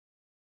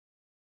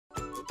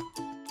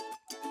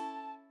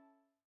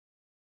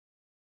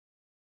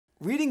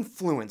Reading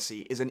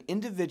fluency is an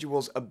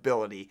individual's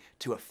ability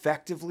to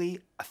effectively,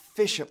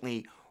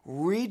 efficiently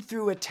read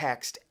through a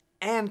text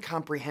and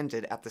comprehend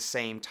it at the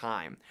same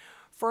time.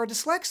 For our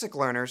dyslexic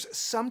learners,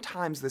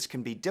 sometimes this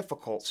can be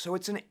difficult, so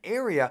it's an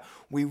area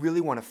we really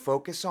want to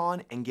focus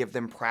on and give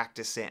them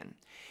practice in.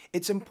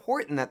 It's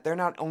important that they're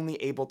not only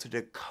able to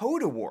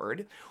decode a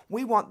word,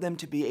 we want them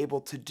to be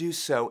able to do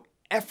so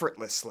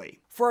effortlessly.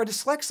 For our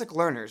dyslexic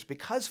learners,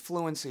 because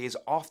fluency is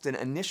often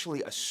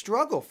initially a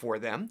struggle for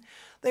them,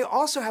 they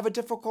also have a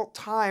difficult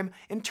time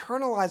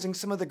internalizing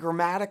some of the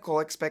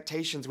grammatical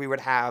expectations we would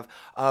have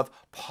of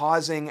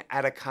pausing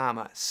at a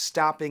comma,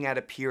 stopping at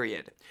a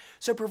period.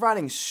 So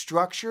providing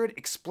structured,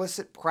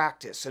 explicit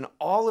practice in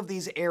all of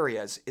these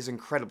areas is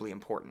incredibly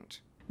important.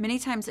 Many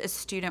times a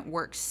student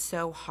works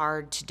so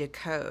hard to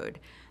decode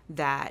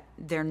that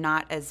they're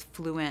not as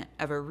fluent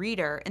of a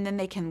reader, and then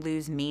they can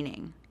lose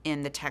meaning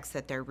in the text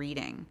that they're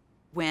reading.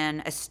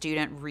 When a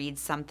student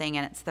reads something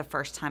and it's the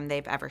first time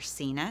they've ever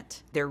seen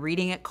it, they're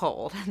reading it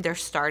cold, they're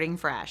starting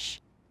fresh.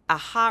 A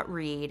hot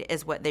read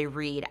is what they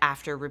read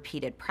after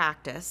repeated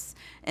practice,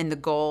 and the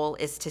goal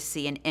is to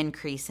see an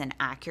increase in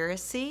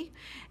accuracy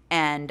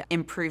and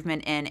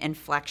improvement in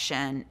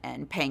inflection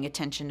and paying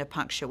attention to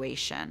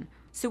punctuation.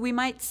 So we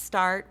might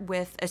start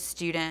with a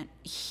student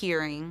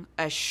hearing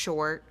a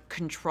short,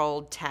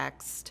 controlled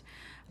text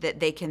that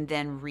they can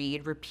then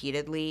read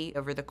repeatedly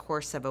over the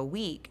course of a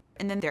week,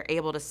 and then they're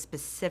able to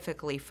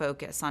specifically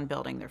focus on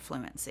building their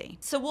fluency.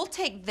 So we'll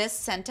take this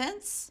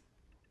sentence.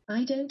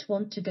 I don't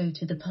want to go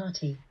to the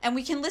party. And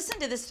we can listen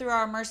to this through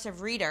our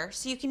immersive reader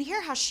so you can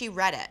hear how she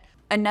read it.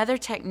 Another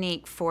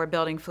technique for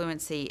building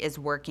fluency is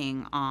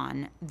working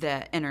on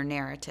the inner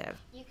narrative.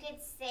 You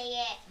could say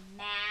it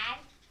mad.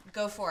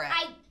 Go for it.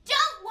 I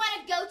don't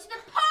want to go to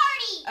the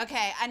party.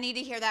 Okay, I need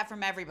to hear that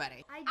from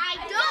everybody. I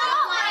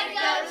don't want to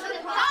go to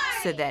the party.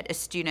 So that a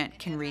student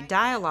can read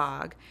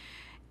dialogue,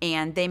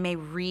 and they may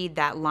read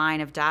that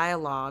line of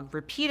dialogue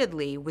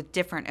repeatedly with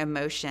different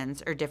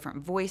emotions or different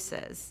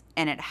voices,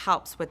 and it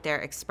helps with their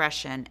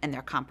expression and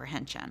their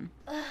comprehension.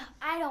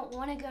 I don't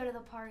want to go to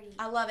the party.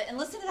 I love it. And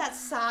listen to that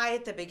sigh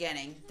at the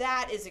beginning.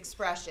 That is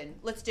expression.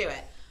 Let's do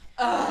it.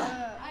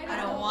 I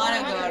don't want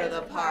to go to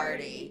the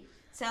party.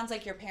 Sounds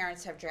like your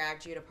parents have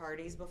dragged you to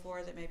parties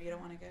before that maybe you don't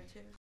want to go to.